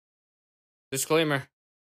Disclaimer.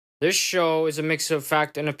 This show is a mix of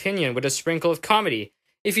fact and opinion with a sprinkle of comedy.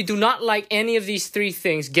 If you do not like any of these three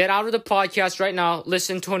things, get out of the podcast right now.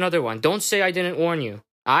 Listen to another one. Don't say I didn't warn you.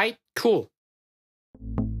 Aight? Cool.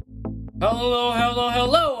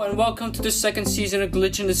 Hello, and welcome to the second season of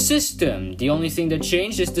Glitch in the System. The only thing that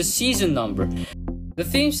changed is the season number. The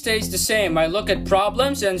theme stays the same. I look at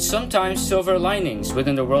problems and sometimes silver linings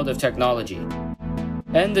within the world of technology.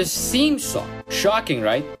 And this theme song. Shocking,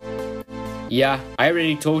 right? Yeah, I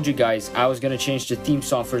already told you guys I was gonna change the theme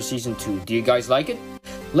song for season 2. Do you guys like it?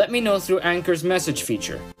 Let me know through Anchor's message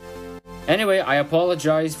feature. Anyway, I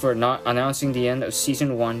apologize for not announcing the end of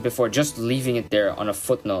season 1 before just leaving it there on a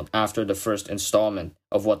footnote after the first installment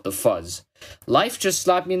of What the Fuzz. Life just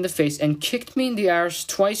slapped me in the face and kicked me in the arse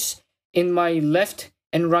twice in my left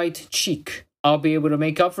and right cheek. I'll be able to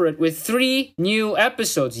make up for it with 3 new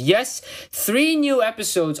episodes. Yes, 3 new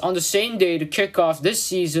episodes on the same day to kick off this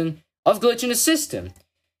season of Glitch in the System.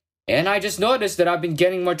 And I just noticed that I've been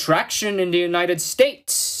getting more traction in the United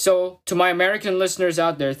States. So, to my American listeners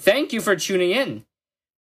out there, thank you for tuning in.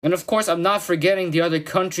 And of course, I'm not forgetting the other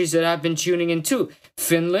countries that have been tuning in too.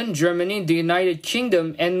 Finland, Germany, the United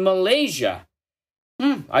Kingdom, and Malaysia.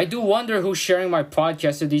 I do wonder who's sharing my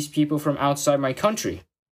podcast to these people from outside my country.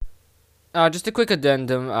 Just a quick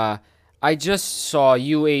addendum. I just saw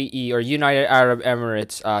UAE or United Arab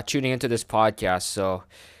Emirates tuning into this podcast. So,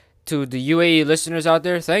 to the UAE listeners out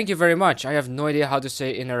there, thank you very much. I have no idea how to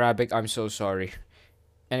say it in Arabic. I'm so sorry.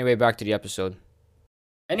 Anyway, back to the episode.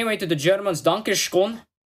 Anyway, to the Germans, danke schön.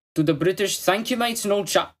 To the British, thank you mates, no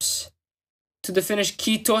chaps. To the Finnish,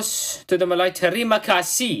 kiitos. To the Malay, terima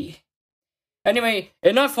kasih. Anyway,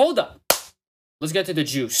 enough, hold up. Let's get to the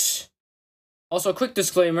juice. Also, a quick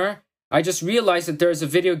disclaimer. I just realized that there's a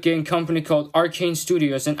video game company called Arcane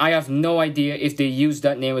Studios, and I have no idea if they use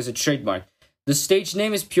that name as a trademark. The stage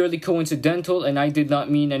name is purely coincidental, and I did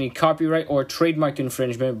not mean any copyright or trademark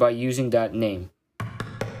infringement by using that name.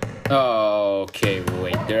 Okay,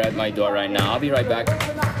 wait, they're at my door right now. I'll be right back.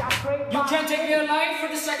 You can't take me alive for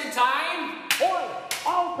the second time? Boy,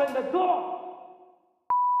 open the door!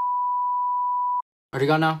 Are they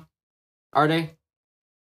gone now? Are they?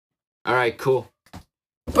 Alright, cool.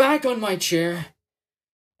 Back on my chair.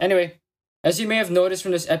 Anyway, as you may have noticed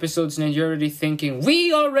from this episode's name, you're already thinking,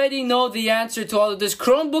 we already know the answer to all of this.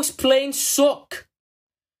 Chromebooks plain suck.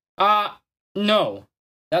 No.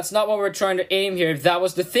 That's not what we're trying to aim here. If that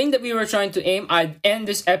was the thing that we were trying to aim, I'd end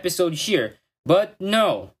this episode here. But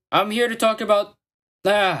no. I'm here to talk about...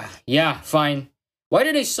 yeah, fine. Why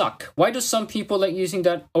do they suck? Why do some people like using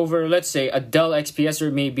that over, let's say, a Dell XPS or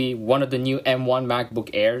maybe one of the new M1 MacBook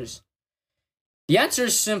Airs? The answer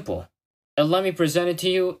is simple. And let me present it to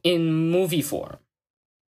you in movie form.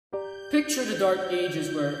 Picture the Dark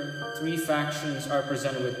Ages where 3 factions are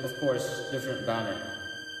presented with, of course, different banners.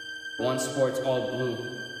 One sports all blue.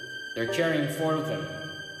 They're carrying 4 of them.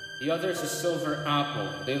 The other is a silver apple.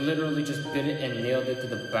 They literally just bit it and nailed it to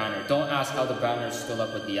the banner. Don't ask how the banner is still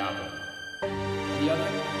up with the apple. And the other,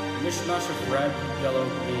 mishmash of red, yellow,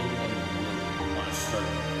 green, and blue on a circle.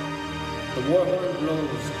 The war horn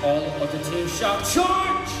blows. All of the team shout,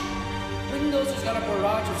 charge! Windows has got a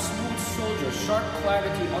barrage of smooth soldiers, sharp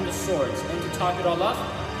clarity on the swords, and to top it all off,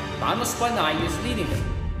 Panos Panay is leading them.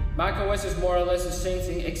 macOS is more or less the same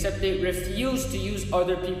thing, except they refuse to use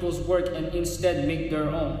other people's work and instead make their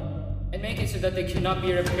own. And make it so that they cannot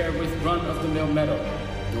be repaired with run-of-the-mill metal.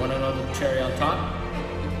 You wanna know the cherry on top?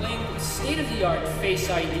 They're playing with state-of-the-art Face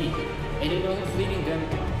ID. And you know who's leading them?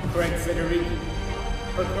 Craig Federighi.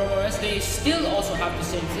 For Chrome OS, they still also have the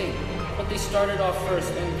same thing. But they started off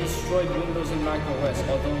first and destroyed Windows and macOS,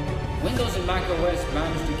 although Windows and macOS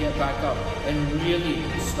managed to get back up and really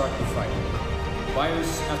start the fight.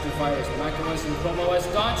 Virus after virus, macOS and Chrome OS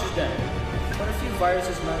dodges them. But a few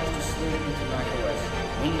viruses managed to slip into macOS.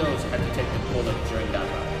 Windows had to take the bullet during that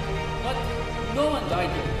battle. But no one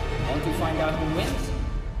died here. Want to find out who wins?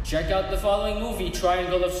 Check out the following movie,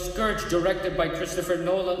 Triangle of Scourge, directed by Christopher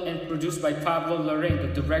Nolan and produced by Pablo Larraín,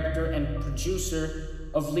 the director and producer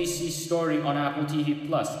of Lisey's Story on Apple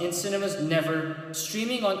TV+. In cinemas, never.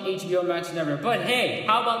 Streaming on HBO Max, never. But hey,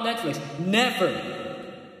 how about Netflix? Never!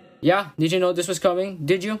 Yeah, did you know this was coming?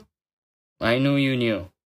 Did you? I knew you knew.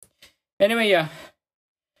 Anyway, yeah.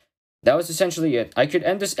 That was essentially it. I could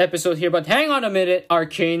end this episode here, but hang on a minute,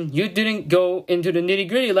 Arcane. You didn't go into the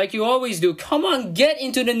nitty-gritty like you always do. Come on, get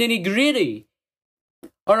into the nitty-gritty.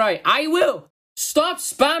 Alright, I will. Stop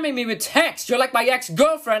spamming me with text. You're like my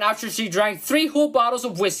ex-girlfriend after she drank 3 whole bottles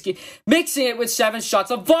of whiskey, mixing it with 7 shots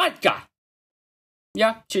of vodka.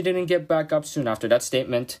 Yeah, she didn't get back up soon after that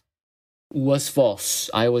statement was false.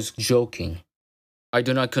 I was joking. I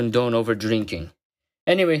do not condone over drinking.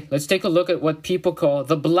 Anyway, let's take a look at what people call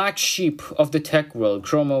the black sheep of the tech world,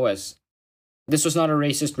 Chrome OS. This was not a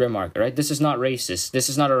racist remark, right? This is not racist. This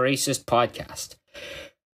is not a racist podcast.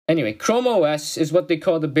 Anyway, Chrome OS is what they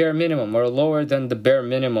call the bare minimum, or lower than the bare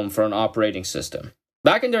minimum for an operating system.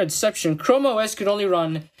 Back in their inception, Chrome OS could only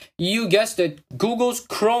run, you guessed it, Google's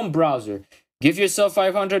Chrome browser. Give yourself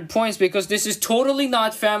 500 points because this is totally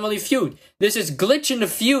not Family Feud. This is glitch in the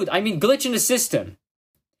feud. I mean glitch in the system.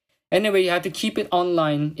 Anyway, you had to keep it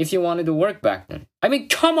online if you wanted to work back then. I mean,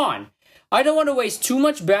 come on! I don't want to waste too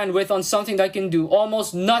much bandwidth on something that can do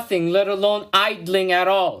almost nothing, let alone idling at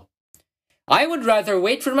all. I would rather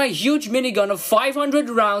wait for my huge minigun of 500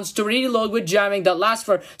 rounds to reload with jamming that lasts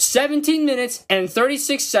for 17 minutes and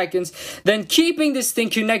 36 seconds than keeping this thing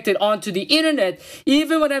connected onto the internet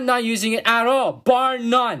even when I'm not using it at all, bar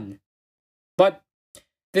none. But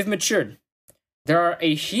they've matured. There are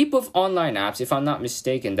a heap of online apps, if I'm not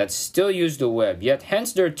mistaken, that still use the web, yet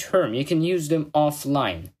hence their term, you can use them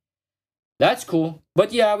offline. That's cool,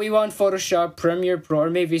 but yeah, we want Photoshop, Premiere Pro, or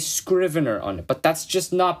maybe Scrivener on it, but that's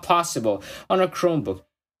just not possible on a Chromebook.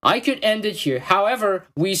 I could end it here, however,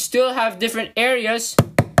 we still have different areas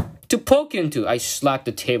to poke into. I slapped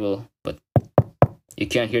the table, but you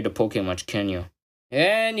can't hear the poking much, can you?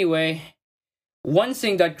 Anyway, one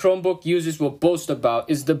thing that Chromebook users will boast about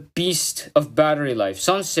is the beast of battery life.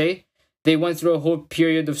 Some say they went through a whole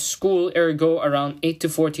period of school, ergo around 8 to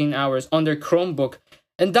 14 hours on their Chromebook,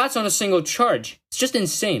 and that's on a single charge. It's just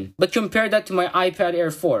insane. But compare that to my iPad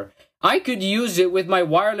Air 4. I could use it with my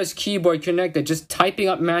wireless keyboard connected, just typing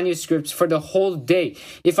up manuscripts for the whole day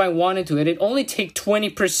if I wanted to. It'd only take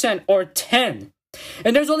 20% or 10.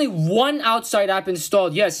 And there's only one outside app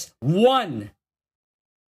installed. Yes, one.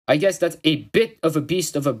 I guess that's a bit of a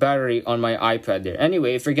beast of a battery on my iPad there.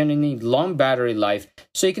 Anyway, if you're going to need long battery life,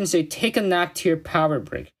 so you can say take a nap tier power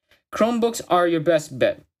break, Chromebooks are your best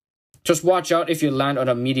bet. Just watch out if you land on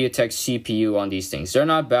a MediaTek CPU on these things. They're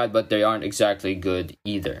not bad, but they aren't exactly good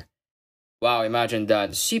either. Wow, imagine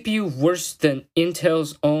that. CPU worse than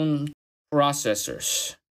Intel's own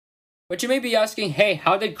processors. But you may be asking, hey,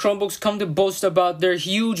 how did Chromebooks come to boast about their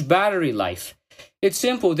huge battery life? It's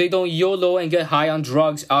simple. They don't YOLO and get high on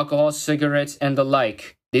drugs, alcohol, cigarettes, and the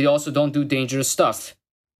like. They also don't do dangerous stuff.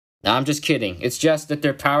 Now, I'm just kidding. It's just that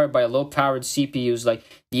they're powered by low-powered CPUs like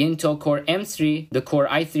the Intel Core M3, the Core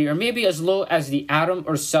i3, or maybe as low as the Atom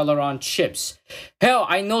or Celeron chips. Hell,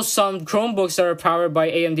 I know some Chromebooks that are powered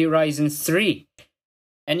by AMD Ryzen 3.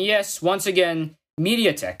 And yes, once again,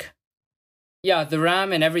 MediaTek. Yeah, the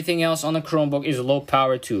RAM and everything else on the Chromebook is low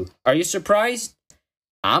power too. Are you surprised?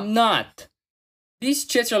 I'm not. These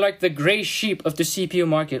chits are like the gray sheep of the CPU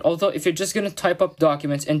market, although if you're just gonna type up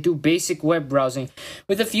documents and do basic web browsing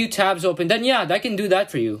with a few tabs open, then yeah, that can do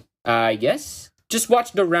that for you, I guess. Just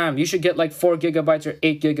watch the RAM, you should get like 4 gigabytes or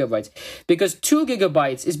 8 gigabytes, because 2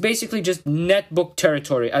 gigabytes is basically just netbook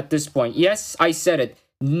territory at this point. Yes, I said it,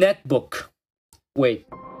 netbook. Wait,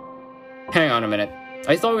 hang on a minute,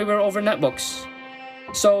 I thought we were over netbooks.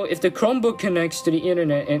 So if the Chromebook connects to the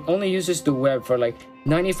internet and only uses the web for like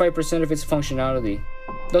 95% of its functionality,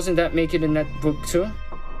 doesn't that make it a netbook too?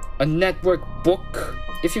 A network book,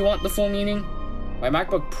 if you want the full meaning? My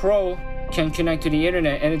MacBook Pro can connect to the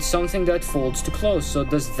internet and it's something that folds to close, so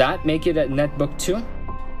does that make it a netbook too?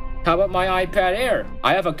 How about my iPad Air?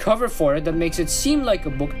 I have a cover for it that makes it seem like a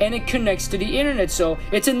book and it connects to the internet, so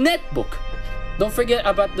it's a netbook. Don't forget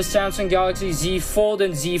about the Samsung Galaxy Z Fold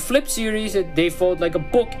and Z Flip series. They fold like a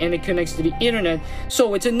book and it connects to the internet.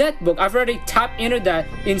 So it's a netbook. I've already tapped into that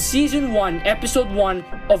in Season 1, Episode 1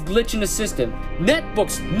 of Glitch in the System.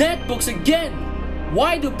 Netbooks again!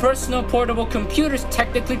 Why do personal portable computers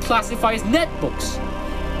technically classify as netbooks?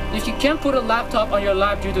 If you can't put a laptop on your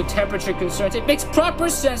lap due to temperature concerns, it makes proper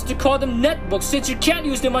sense to call them netbooks since you can't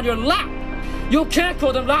use them on your lap. You can't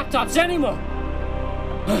call them laptops anymore.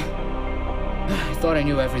 I thought I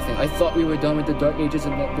knew everything. I thought we were done with the dark ages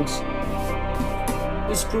of netbooks.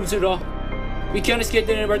 This proves it all. We can't escape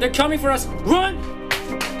them anymore. They're coming for us. Run!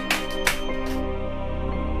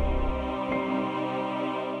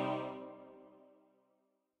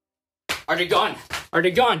 Are they gone? Are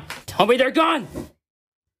they gone? Tell me they're gone!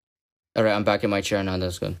 Alright, I'm back in my chair now.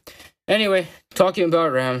 That's good. Anyway, talking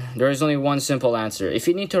about RAM, there is only one simple answer. If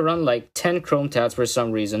you need to run like 10 Chrome tabs for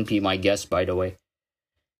some reason, be my guest by the way,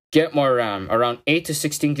 get more RAM. Around 8 to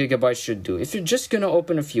 16 gigabytes should do. If you're just gonna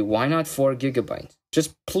open a few, why not 4 gigabytes?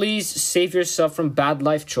 Just please save yourself from bad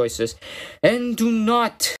life choices. And do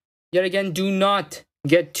not, yet again, do not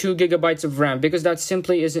get 2 gigabytes of RAM because that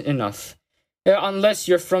simply isn't enough. Unless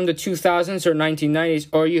you're from the 2000s or 1990s,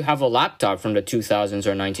 or you have a laptop from the 2000s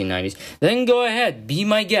or 1990s, then go ahead, be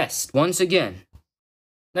my guest once again.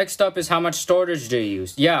 Next up is how much storage they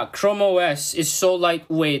use. Yeah, Chrome OS is so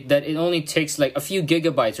lightweight that it only takes like a few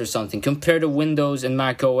gigabytes or something compared to Windows and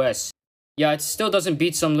Mac OS. Yeah, it still doesn't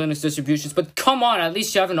beat some Linux distributions, but come on, at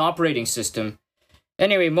least you have an operating system.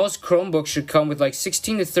 Anyway, most Chromebooks should come with like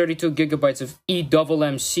 16 to 32 gigabytes of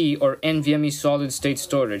eMMC or NVMe solid state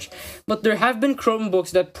storage. But there have been Chromebooks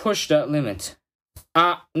that push that limit.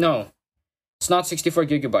 No. It's not 64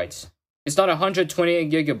 gigabytes. It's not 128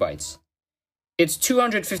 gigabytes. It's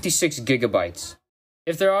 256 gigabytes.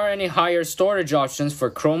 If there are any higher storage options for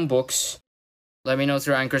Chromebooks, let me know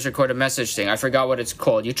through Anchor's recorded message thing. I forgot what it's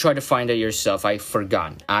called. You try to find it yourself. I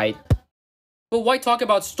forgot. But why talk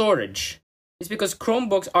about storage? It's because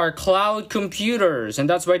Chromebooks are cloud computers, and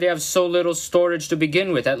that's why they have so little storage to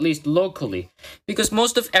begin with, at least locally. Because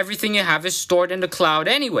most of everything you have is stored in the cloud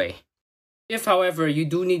anyway. If, however, you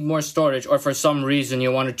do need more storage, or for some reason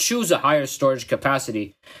you want to choose a higher storage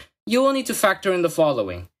capacity, you will need to factor in the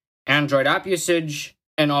following: Android app usage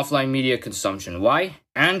and offline media consumption. Why?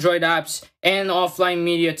 Android apps and offline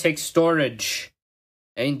media take storage.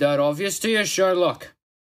 Ain't that obvious to you, Sherlock?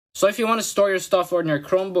 So if you want to store your stuff on your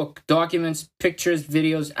Chromebook, documents, pictures,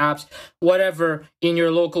 videos, apps, whatever, in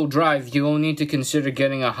your local drive, you will need to consider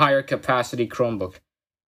getting a higher capacity Chromebook.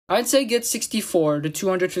 I'd say get 64 to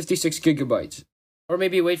 256 gigabytes. Or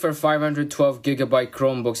maybe wait for 512 gigabyte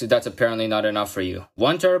Chromebooks if that's apparently not enough for you.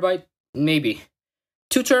 1 terabyte? Maybe.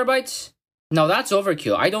 2 terabytes? No, that's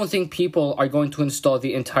overkill. I don't think people are going to install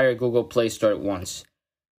the entire Google Play Store at once.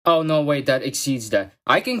 Oh no, wait, that exceeds that.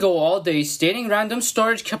 I can go all day stating random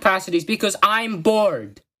storage capacities because I'm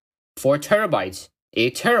bored. 4 terabytes,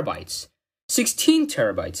 8 terabytes, 16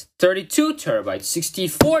 terabytes, 32 terabytes,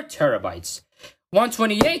 64 terabytes,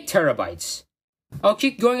 128 terabytes. I'll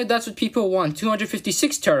keep going if that's what people want.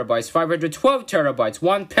 256 terabytes, 512 terabytes,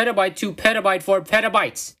 1 petabyte, 2 petabyte, 4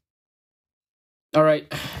 petabytes.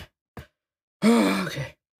 Alright.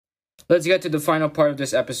 Okay. Let's get to the final part of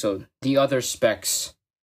this episode. The other specs.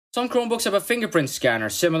 Some Chromebooks have a fingerprint scanner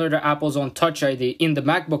similar to Apple's own Touch ID in the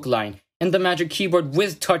MacBook line, and the Magic Keyboard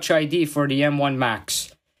with Touch ID for the M1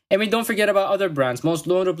 Max. And we don't forget about other brands, most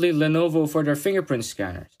notably Lenovo for their fingerprint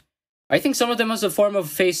scanners. I think some of them has a form of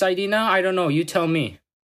Face ID now. I don't know, you tell me.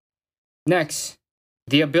 Next,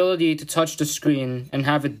 the ability to touch the screen and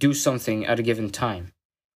have it do something at a given time.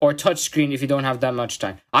 Or touch screen if you don't have that much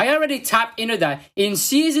time. I already tapped into that in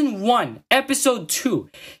Season 1, Episode 2.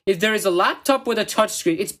 If there is a laptop with a touch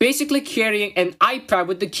screen, it's basically carrying an iPad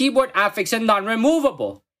with the keyboard affixed and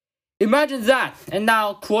non-removable. Imagine that. And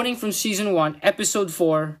now, quoting from Season 1, Episode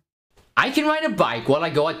 4. I can ride a bike while I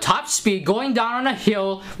go at top speed going down on a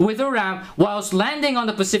hill with a ramp whilst landing on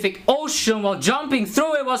the Pacific Ocean while jumping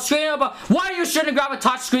through it while screaming about why you shouldn't grab a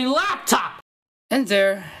touchscreen laptop! And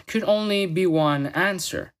there could only be one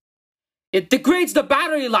answer. It degrades the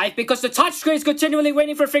battery life because the touchscreen is continually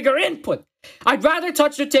waiting for finger input. I'd rather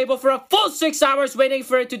touch the table for a full 6 hours waiting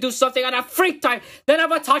for it to do something on a freak time than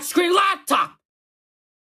have a touchscreen laptop!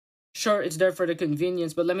 Sure, it's there for the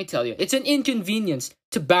convenience, but let me tell you, it's an inconvenience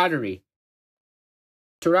to battery.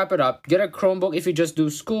 To wrap it up, get a Chromebook if you just do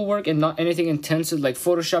schoolwork and not anything intensive like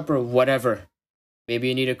Photoshop or whatever. Maybe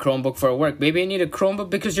you need a Chromebook for work. Maybe you need a Chromebook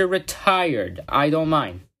because you're retired. I don't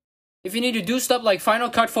mind. If you need to do stuff like Final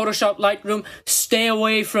Cut, Photoshop, Lightroom, stay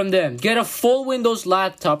away from them. Get a full Windows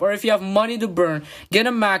laptop, or if you have money to burn, get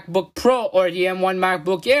a MacBook Pro or the M1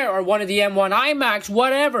 MacBook Air or one of the M1 iMacs,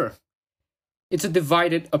 whatever. It's a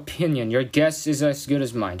divided opinion. Your guess is as good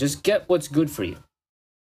as mine. Just get what's good for you.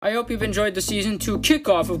 I hope you've enjoyed the Season 2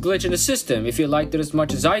 kickoff of Glitch in the System. If you liked it as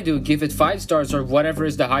much as I do, give it 5 stars or whatever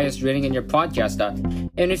is the highest rating in your podcast app.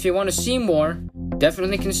 And if you want to see more,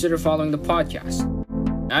 definitely consider following the podcast.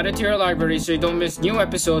 Add it to your library so you don't miss new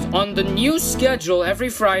episodes on the new schedule every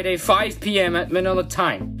Friday, 5 p.m. at Manila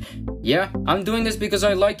time. Yeah, I'm doing this because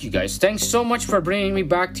I like you guys. Thanks so much for bringing me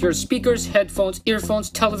back to your speakers, headphones, earphones,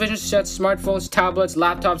 television sets, smartphones, tablets,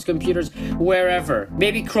 laptops, computers, wherever.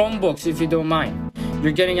 Maybe Chromebooks if you don't mind.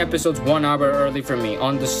 You're getting episodes 1 hour early from me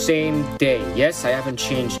on the same day. Yes, I haven't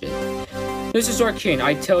changed it. This is Arcane.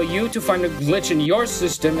 I tell you to find a glitch in your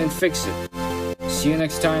system and fix it. See you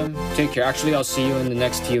next time. Take care. Actually, I'll see you in the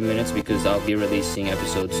next few minutes because I'll be releasing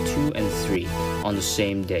episodes 2 and 3 on the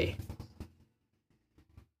same day.